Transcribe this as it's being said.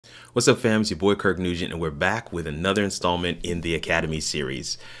What's up, fam? It's your boy Kirk Nugent, and we're back with another installment in the Academy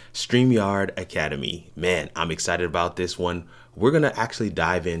series, StreamYard Academy. Man, I'm excited about this one. We're gonna actually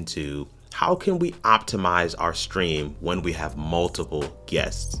dive into how can we optimize our stream when we have multiple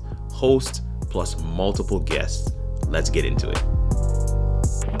guests, host plus multiple guests. Let's get into it.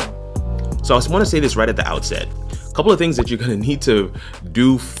 So I just want to say this right at the outset. A couple of things that you're going to need to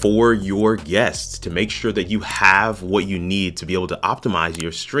do for your guests to make sure that you have what you need to be able to optimize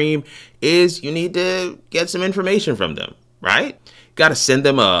your stream is you need to get some information from them, right? Got to send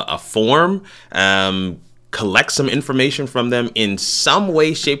them a form, collect some information from them in some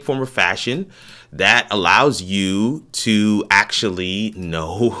way, shape, form, or fashion that allows you to actually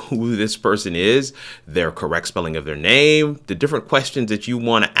know who this person is, their correct spelling of their name, the different questions that you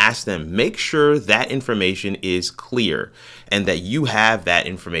want to ask them. Make sure that information is clear and that you have that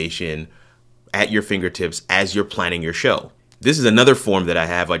information at your fingertips as you're planning your show. This is another form that I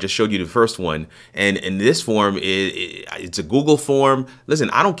have. I just showed you the first one. And in this form, it's a Google form. Listen,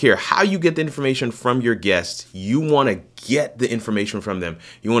 I don't care how you get the information from your guests. You want to get the information from them.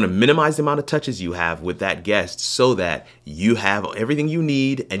 You want to minimize the amount of touches you have with that guest so that you have everything you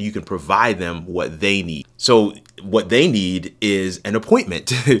need and you can provide them what they need. So what they need is an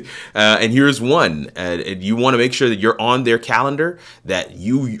appointment. And here's one. You want to make sure that you're on their calendar, that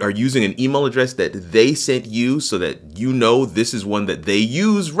you are using an email address that they sent you so that you know this is one that they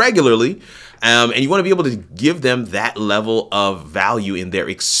use regularly. And you want to be able to give them that level of value in their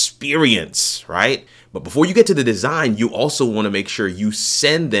experience, right? But before you get to the design, you also want to make sure you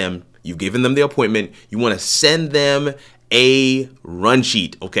send them, you've given them the appointment, you want to send them a run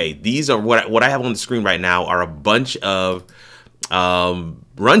sheet. Okay, these are what I have on the screen right now are a bunch of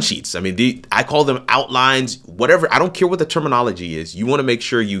run sheets. I mean, I call them outlines, whatever. I don't care what the terminology is. You want to make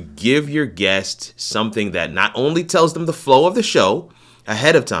sure you give your guest something that not only tells them the flow of the show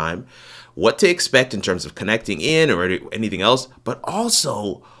ahead of time, what to expect in terms of connecting in or anything else, but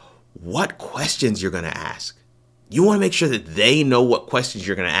also what questions you're going to ask. You want to make sure that they know what questions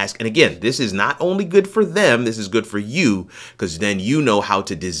you're going to ask. And again, this is not only good for them, this is good for you because then you know how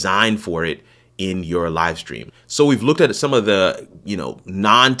to design for it in your live stream. So we've looked at some of the,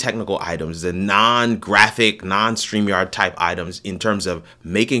 non-technical items, the non-graphic, non-StreamYard type items in terms of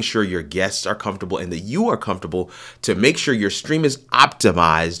making sure your guests are comfortable and that you are comfortable to make sure your stream is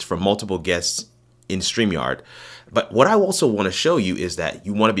optimized for multiple guests in StreamYard. But what I also want to show you is that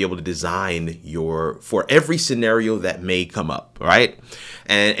you want to be able to design for every scenario that may come up, right?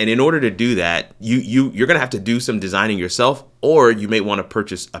 And in order to do that, you're going to have to do some designing yourself, or you may want to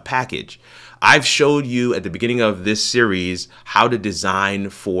purchase a package. I've showed you at the beginning of this series how to design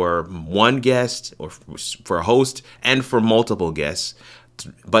for one guest or for a host and for multiple guests.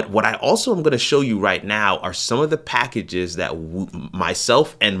 But what I also am going to show you right now are some of the packages that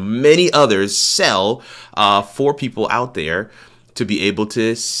myself and many others sell for people out there to be able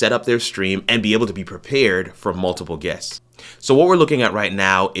to set up their stream and be able to be prepared for multiple guests. So what we're looking at right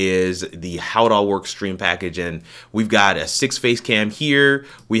now is the How It All Works stream package, and we've got a 6-face cam here.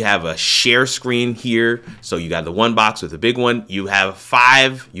 We have a share screen here. So you got the one box with the big one. You have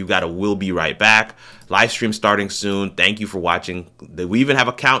 5. You got a We'll Be Right Back. Live stream starting soon. Thank you for watching. We even have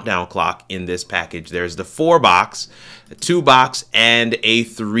a countdown clock in this package. There's the 4 box, a 2 box, and a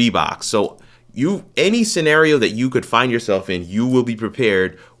 3 box. So any scenario that you could find yourself in, you will be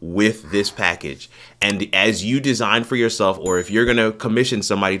prepared with this package. And as you design for yourself, or if you're going to commission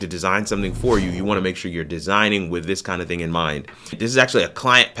somebody to design something for you, you want to make sure you're designing with this kind of thing in mind. This is actually a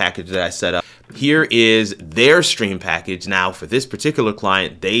client package that I set up. Here is their stream package. Now, for this particular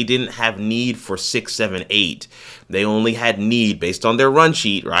client, they didn't have need for 6, 7, 8. They only had need based on their run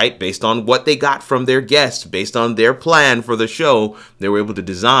sheet, right? Based on what they got from their guests, based on their plan for the show, they were able to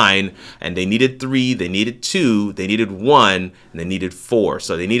design, and they needed 3, they needed 2, they needed 1, and they needed 4.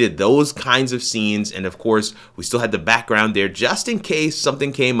 So they needed those kinds of scenes. And of course, we still had the background there just in case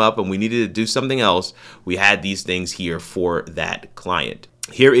something came up and we needed to do something else. We had these things here for that client.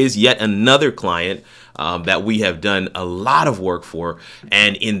 Here is yet another client that we have done a lot of work for.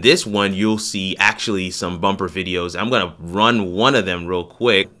 And in this one, you'll see actually some bumper videos. I'm going to run one of them real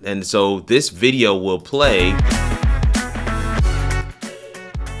quick. And so this video will play.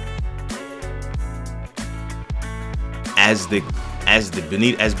 As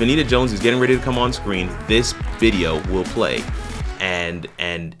Benita Jones is getting ready to come on screen, this video will play. And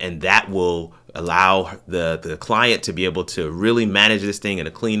that will allow the client to be able to really manage this thing in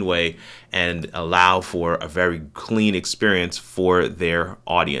a clean way and allow for a very clean experience for their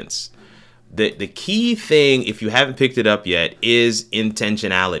audience. The key thing, if you haven't picked it up yet, is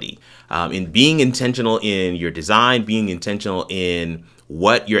intentionality. In being intentional in your design, being intentional in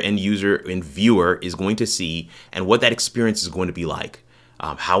what your end user and viewer is going to see and what that experience is going to be like.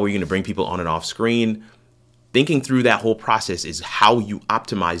 How are you going to bring people on and off screen? Thinking through that whole process is how you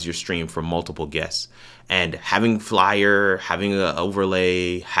optimize your stream for multiple guests. And having flyer, having an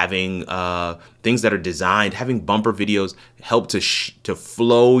overlay, having things that are designed, having bumper videos help to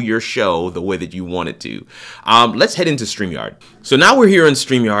flow your show the way that you want it to. Let's head into StreamYard. So now we're here on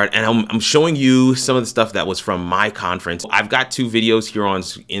StreamYard, and I'm showing you some of the stuff that was from my conference. I've got 2 videos here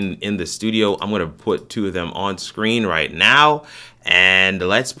in the studio. I'm gonna put 2 of them on screen right now, and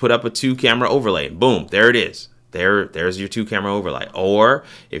let's put up a 2-camera overlay. Boom, there it is. There's your 2-camera overlay. Or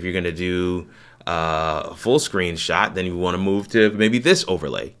if you're gonna do a full screen shot, then you want to move to maybe this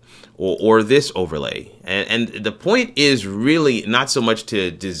overlay or this overlay. And the point is really not so much to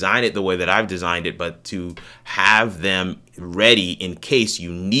design it the way that I've designed it, but to have them ready in case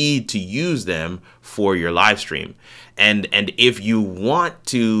you need to use them for your live stream. And if you want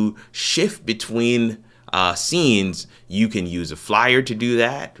to shift between scenes, you can use a flyer to do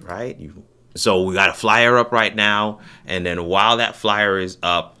that, right? So we got a flyer up right now, and then while that flyer is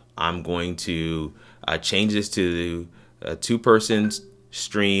up, I'm going to change this to the 2-person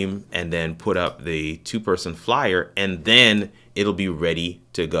stream and then put up the 2-person flyer, and then it'll be ready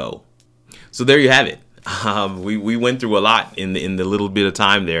to go. So there you have it. We went through a lot in the little bit of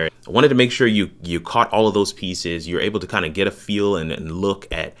time there. I wanted to make sure you caught all of those pieces. You're able to kind of get a feel and look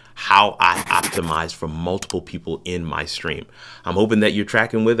at how I optimize for multiple people in my stream. I'm hoping that you're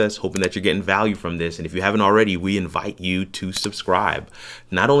tracking with us, hoping that you're getting value from this. And if you haven't already, we invite you to subscribe.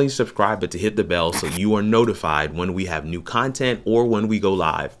 Not only subscribe, but to hit the bell so you are notified when we have new content or when we go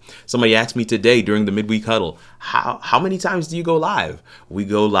live. Somebody asked me today during the midweek huddle, how many times do you go live? We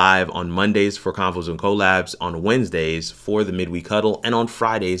go live on Mondays for Convos and Collabs, on Wednesdays for the midweek huddle, and on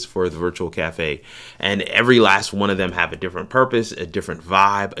Fridays for the virtual cafe. And every last one of them have a different purpose, a different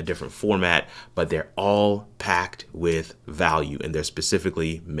vibe, a different format, but they're all packed with value and they're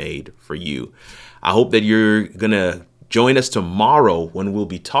specifically made for you. I hope that you're gonna join us tomorrow when we'll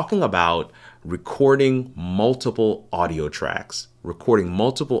be talking about recording multiple audio tracks with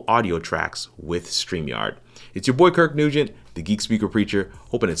StreamYard. It's your boy Kirk Nugent, the Geek Speaker Preacher,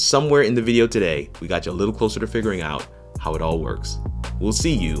 hoping that somewhere in the video today we got you a little closer to figuring out how it all works. We'll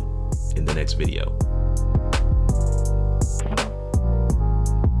see you in the next video.